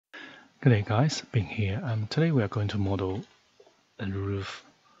Good day guys, Bing here. Today we are going to model a roof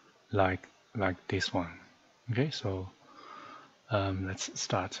like this one. Okay, so let's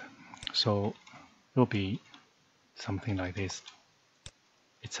start. So it will be something like this.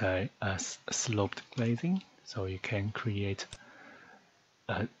 It's a sloped glazing, so you can create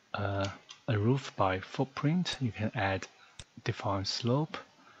a roof by footprint. You can add define slope,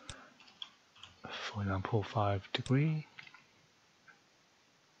 for example 5 degree,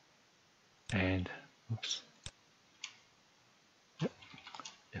 and oops,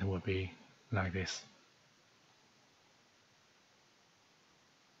 it will be like this.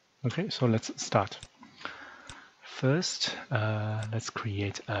 Okay, so let's start. First, let's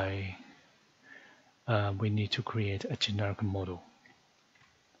create a. We need to create a generic model.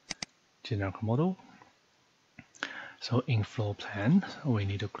 Generic model. So in floor plan, we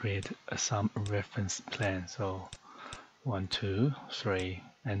need to create some reference plan. So 1, 2, 3,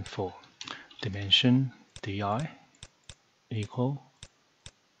 and 4. Dimension di equal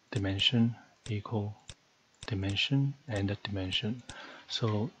dimension equal dimension and dimension.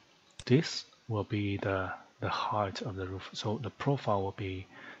 So this will be the height of the roof. So the profile will be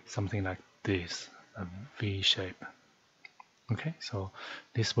something like this, a V shape. Okay, so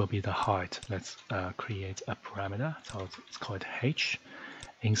this will be the height. Let's create a parameter. So it's called H,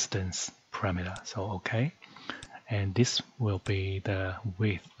 instance parameter. So okay, and this will be the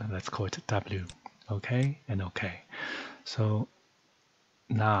width. Let's call it W. Okay, and okay. So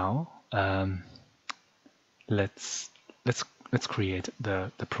now let's create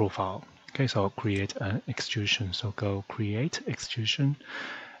the profile. Okay, so I'll create an extrusion. So go create extrusion,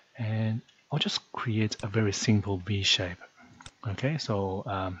 and I'll just create a very simple V shape. Okay, so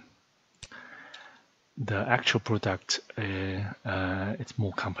the actual product it's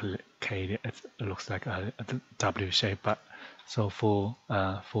more complicated. It looks like a W shape, but so for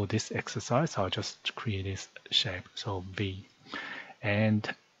this exercise, I'll just create this shape. So V,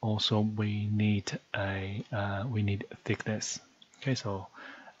 and also we need thickness. Okay, so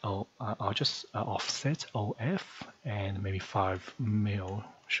I'll just offset OF, and maybe 5 mil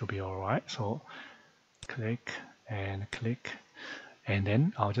should be all right. So click and click, and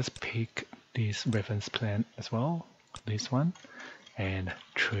then I'll just pick this reference plane as well, this one, and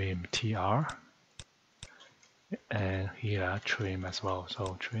trim TR, and here trim as well.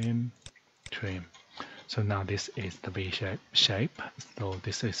 So trim. So now this is the V shape. So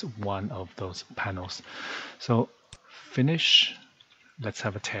this is one of those panels. So finish. Let's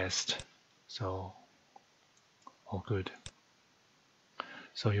have a test. So all good.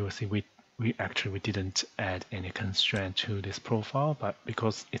 So you will see we didn't add any constraint to this profile, but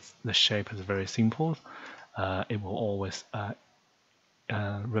because the shape is very simple, it will always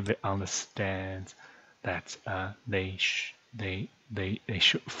Revit understand that they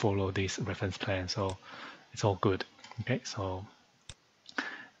should follow this reference plan. So it's all good. Okay, so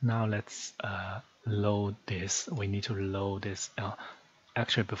now let's load this. We need to load this.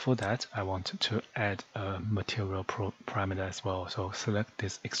 Actually, before that, I want to add a material parameter as well. So select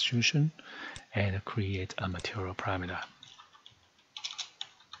this extrusion and create a material parameter.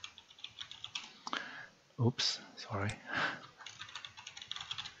 Oops, sorry.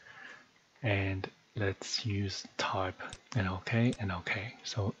 And let's use type and OK and OK.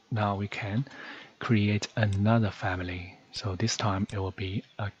 So now we can create another family. So this time it will be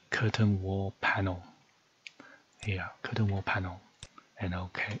a curtain wall panel. Here, curtain wall panel. And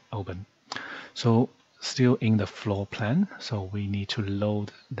OK, open. So still in the floor plan, so we need to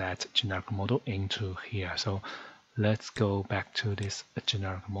load that generic model into here. So let's go back to this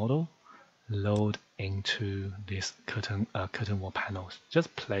generic model, load into this curtain wall panels.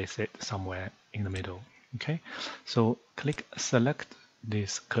 Just place it somewhere in the middle. Okay, so select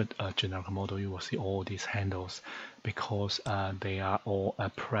this generic model. You will see all these handles because they are all a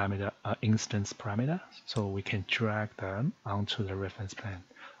parameter, instance parameter. So we can drag them onto the reference plane.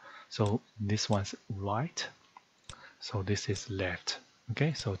 So this one's right. So this is left.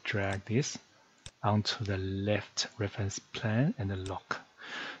 Okay, so drag this onto the left reference plane and then lock.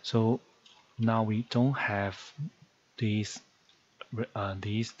 So now we don't have these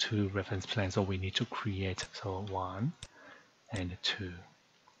two reference planes, so we need to create. So 1 and 2,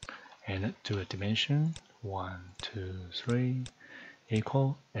 and do a dimension 1, 2, 3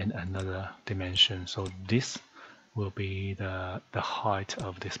 equal, and another dimension. So this will be the height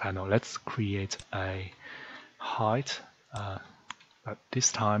of this panel. Let's create a height, but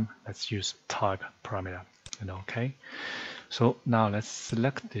this time let's use type parameter and OK. So now let's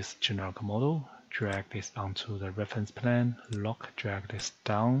select this generic model, drag this onto the reference plane, lock, drag this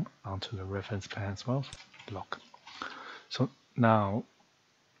down onto the reference plane as well, lock. So now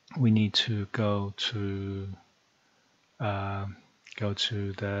we need to go to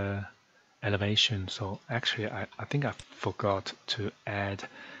the elevation. So actually, I think I forgot to add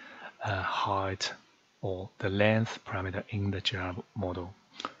height or the length parameter in the general model.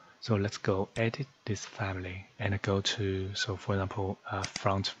 So let's go edit this family and go to, so for example,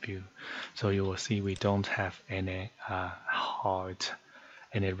 front view. So you will see we don't have any height,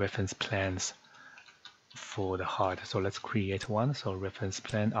 any reference plans for the height. So let's create one. So reference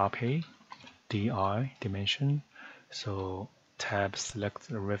plan RP, DI, dimension. So tab, select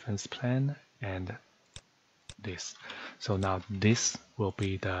the reference plan and this. So now this will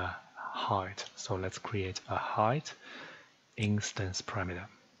be the height. So let's create a height instance parameter.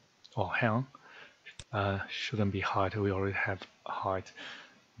 Oh, hang on. Shouldn't be height. We already have height.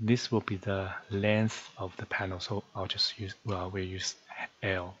 This will be the length of the panel. So I'll just use, well, we'll use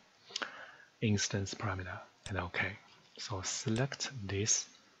L instance parameter and OK. So select this,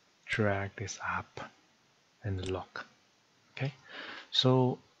 drag this up and lock. Okay.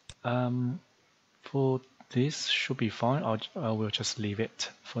 So for this should be fine. I will just leave it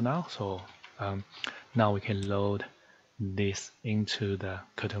for now. So now we can load this into the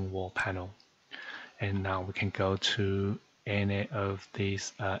curtain wall panel. And now we can go to any of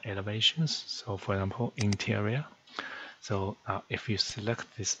these elevations. So for example, interior. So if you select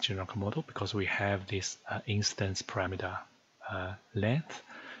this general model, because we have this instance parameter length,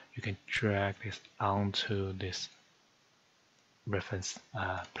 you can drag this onto this reference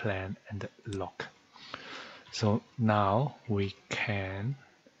plan and lock. So now we can,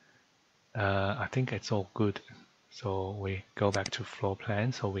 I think it's all good. So we go back to floor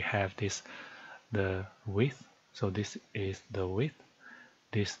plan. So we have this, the width. So this is the width.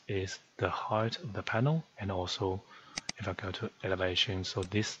 This is the height of the panel. And also if I go to elevation, so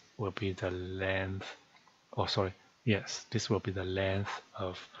this will be the length, oh sorry, yes, this will be the length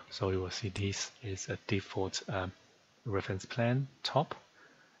of, so you will see this is a default reference plan top,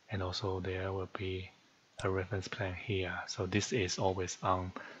 and also there will be a reference plan here. So this is always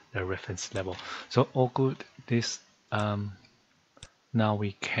on the reference level. So all good. This now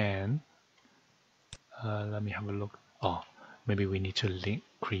we can let me have a look. Oh, maybe we need to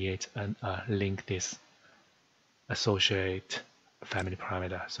create and link this associate family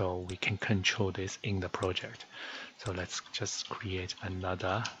parameter so we can control this in the project. So let's just create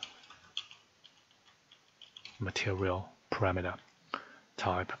another material parameter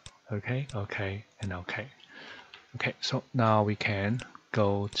type. Okay, okay, and okay. Okay, so now we can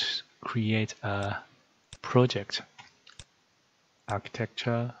go to create a project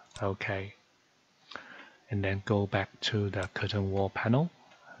architecture. Okay, and then go back to the curtain wall panel,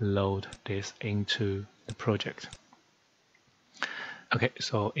 load this into the project. Okay,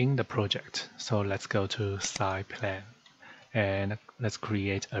 so in the project, so let's go to side plan and let's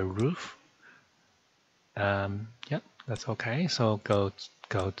create a roof. Yeah, that's okay. So go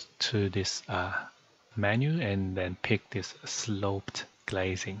to this menu and then pick this sloped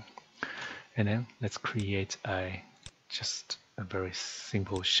glazing, and then let's create just a very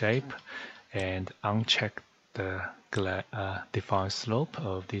simple shape and uncheck the define slope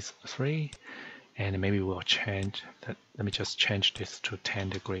of these three, and maybe we'll change that. Let me just change this to 10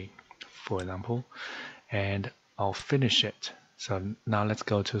 degree, for example, and I'll finish it. So now let's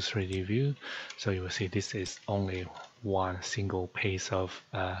go to 3D view. So you will see this is only one single piece of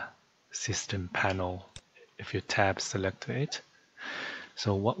system panel if you tab select it.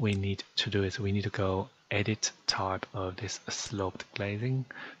 So what we need to do is we need to go edit type of this sloped glazing.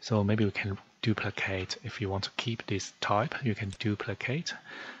 So maybe we can duplicate. If you want to keep this type, you can duplicate.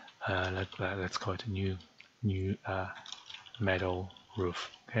 Let's call it new metal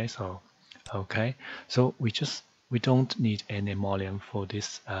roof. Okay, so okay, so we don't need any mullion for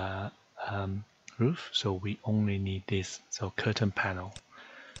this roof, so we only need this. So curtain panel,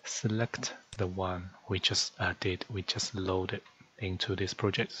 select the one we just did. We just loaded into this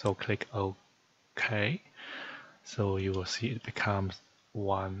project. So click OK. So you will see it becomes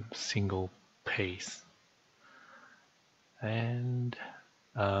one single piece. And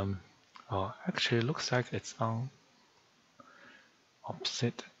oh, actually it looks like it's on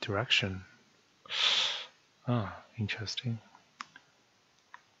opposite direction. Ah, interesting.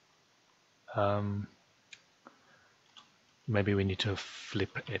 Maybe we need to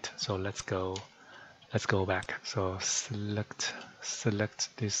flip it. So let's go back. So select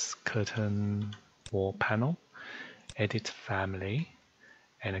this curtain wall panel, edit family,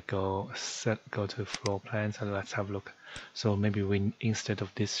 and go to floor plans, and let's have a look. So maybe we, instead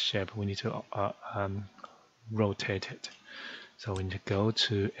of this shape, we need to rotate it. So we need to go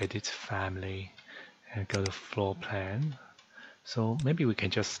to edit family and go to floor plan. So maybe we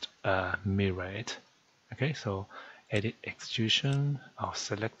can just mirror it. Okay, so edit extrusion, I'll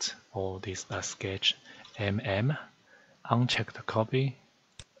select all these sketch MM, uncheck the copy,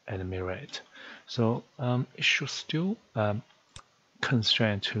 and mirror it. So it should still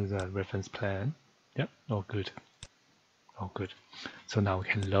constrain to the reference plane. Yep, all good. All good. So now we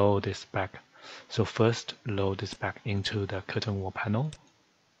can load this back. So first load this back into the curtain wall panel,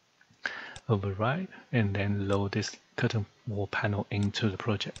 override, and then load this curtain wall panel into the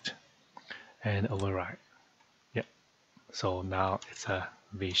project and override. Yep. So now it's a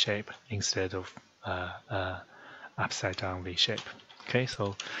V shape instead of upside down V shape. Okay,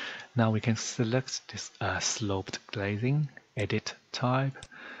 so now we can select this sloped glazing, edit type.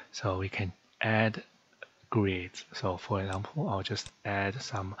 So we can add grids. So for example, I'll just add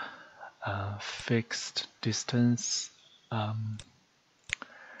some fixed distance. I'm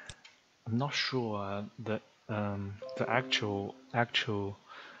not sure the actual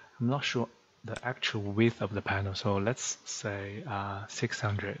I'm not sure the actual width of the panel. So let's say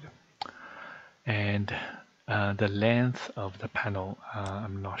 600, and the length of the panel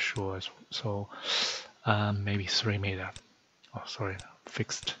I'm not sure. So maybe 3 meter. Oh, sorry,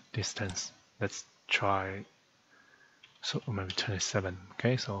 fixed distance. Let's try. So maybe 27.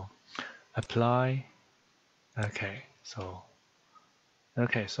 Okay, so apply. Okay,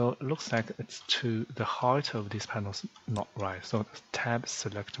 so it looks like it's to the height of this panel is not right. So tab,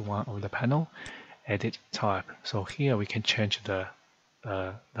 select one of the panel, edit type. So here we can change the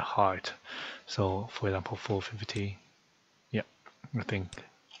height. So for example, 450. Yeah, I think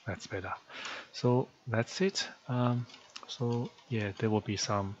that's better. So that's it. So yeah, there will be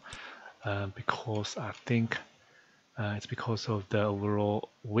some because I think it's because of the overall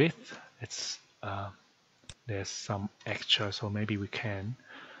width. It's there's some extra, so maybe we can.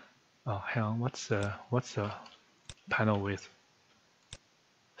 Oh, hang on. What's the panel width?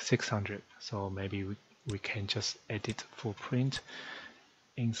 600. So maybe we can just edit footprint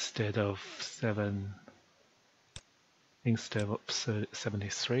instead of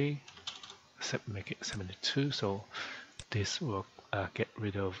 73. Make it 72. So this will get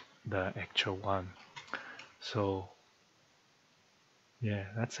rid of the extra one. So yeah,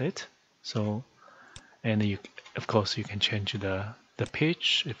 that's it. So, and you, of course, you can change the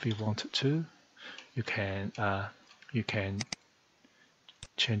pitch if you wanted to. You can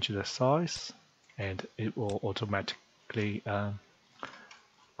change the size, and it will automatically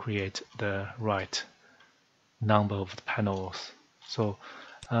create the right number of panels. So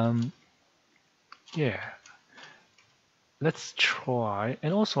yeah, let's try.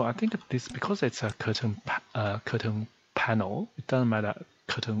 And also, I think this, because it's a curtain panel, it doesn't matter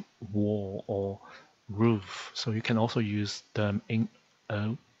curtain wall or roof. So you can also use them in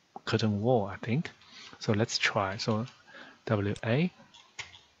a curtain wall, I think. So let's try. So WA.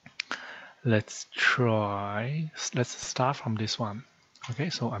 Let's try. Let's start from this one. Okay,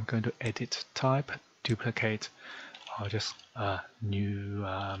 so I'm going to edit type, duplicate. I'll just new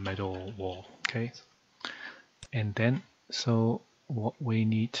metal wall. Okay, and then so what we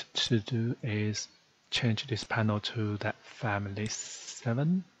need to do is change this panel to that family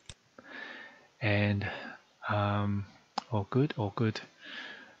 7, and all good,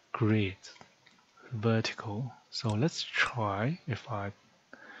 grid vertical. So let's try if I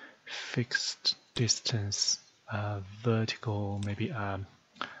fixed distance vertical, maybe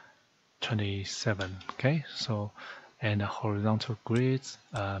 27. Okay, so and horizontal grids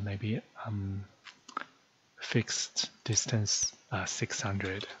maybe fixed distance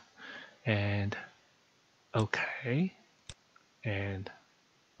 600, and okay, and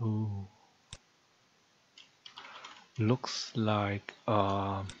ooh, looks like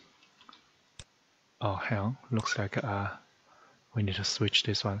oh, hang on, looks like we need to switch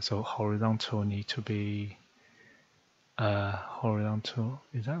this one. So horizontal need to be horizontal,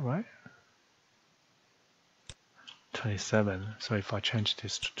 is that right? 27. So if I change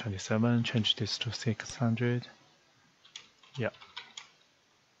this to 27, change this to 600. Yeah.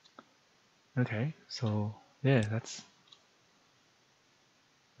 Okay, so yeah,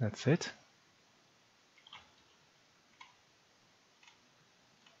 that's it.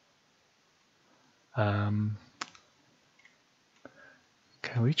 Can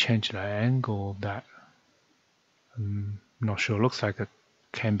we change the angle of that? I'm not sure. Looks like it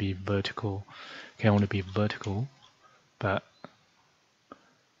can be vertical, can only be vertical, but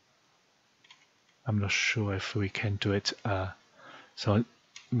I'm not sure if we can do it. So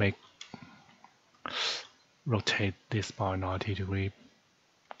rotate this by 90 degree.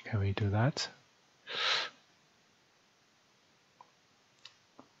 Can we do that?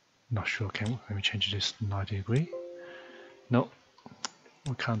 Not sure. Can we change this to 90 degree? No,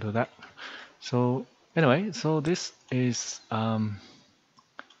 we can't do that. So anyway, so this is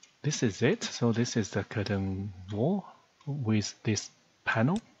it. So this is the curtain wall with this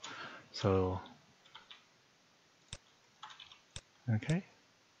panel. So okay,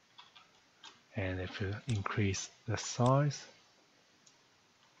 and if you increase the size,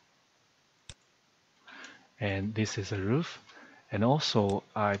 and this is a roof, and also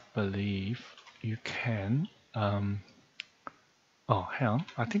I believe you can oh hang on,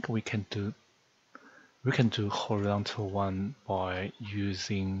 I think we can do horizontal one by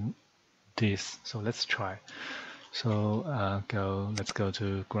using this. So let's try. So let's go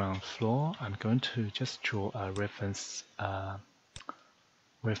to ground floor. I'm going to just draw a reference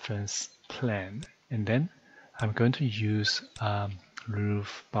plan, and then I'm going to use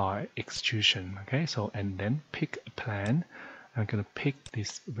roof by extrusion. Okay, so and then pick a plan. I'm going to pick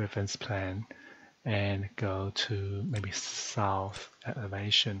this reference plan and go to maybe south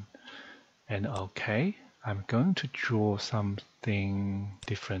elevation, and okay, I'm going to draw something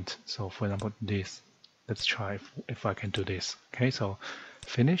different. So for example, this. Let's try if I can do this. Okay, so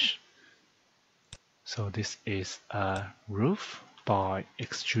finish. So this is a roof by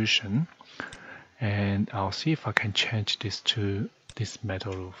extrusion, and I'll see if I can change this to this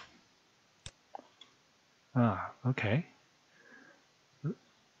metal roof. Ah, okay.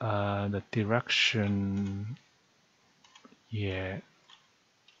 The direction, yeah.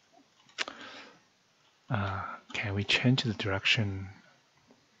 Can we change the direction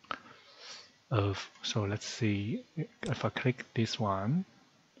of? So let's see. If I click this one,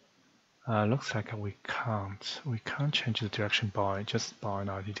 looks like we can't change the direction by just by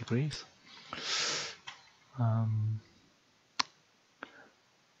 90 degrees.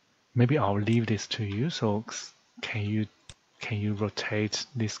 Maybe I'll leave this to you. So can you rotate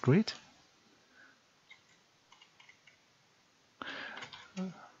this grid?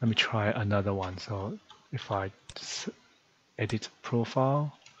 Let me try another one. So if I edit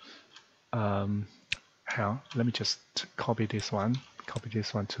profile, hang on, let me just copy this one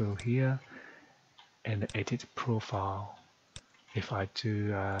to here, and edit profile. If I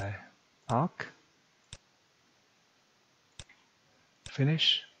do arc,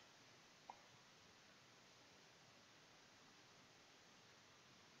 finish.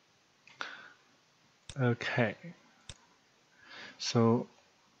 Okay, so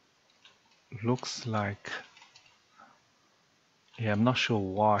looks like, yeah, I'm not sure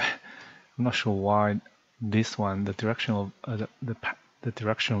why this one, the direction of the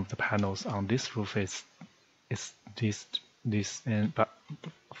direction of the panels on this roof is this, and but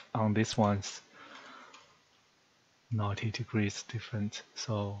on this one's 90 degrees different.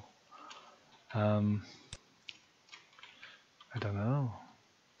 So I don't know.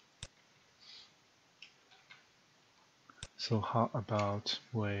 So how about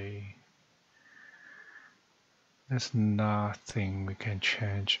there's nothing we can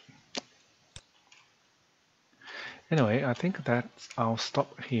change. Anyway, I think that I'll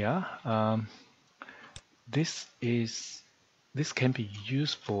stop here. This can be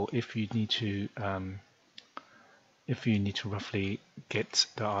useful if you need to roughly get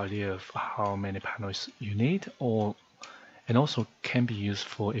the idea of how many panels you need, and also can be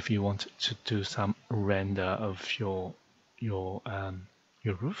useful if you want to do some render of your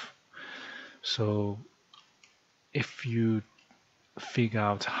roof. So if you figure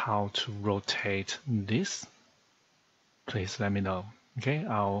out how to rotate this, please let me know. Okay,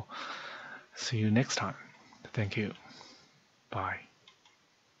 I'll see you next time. Thank you. Bye.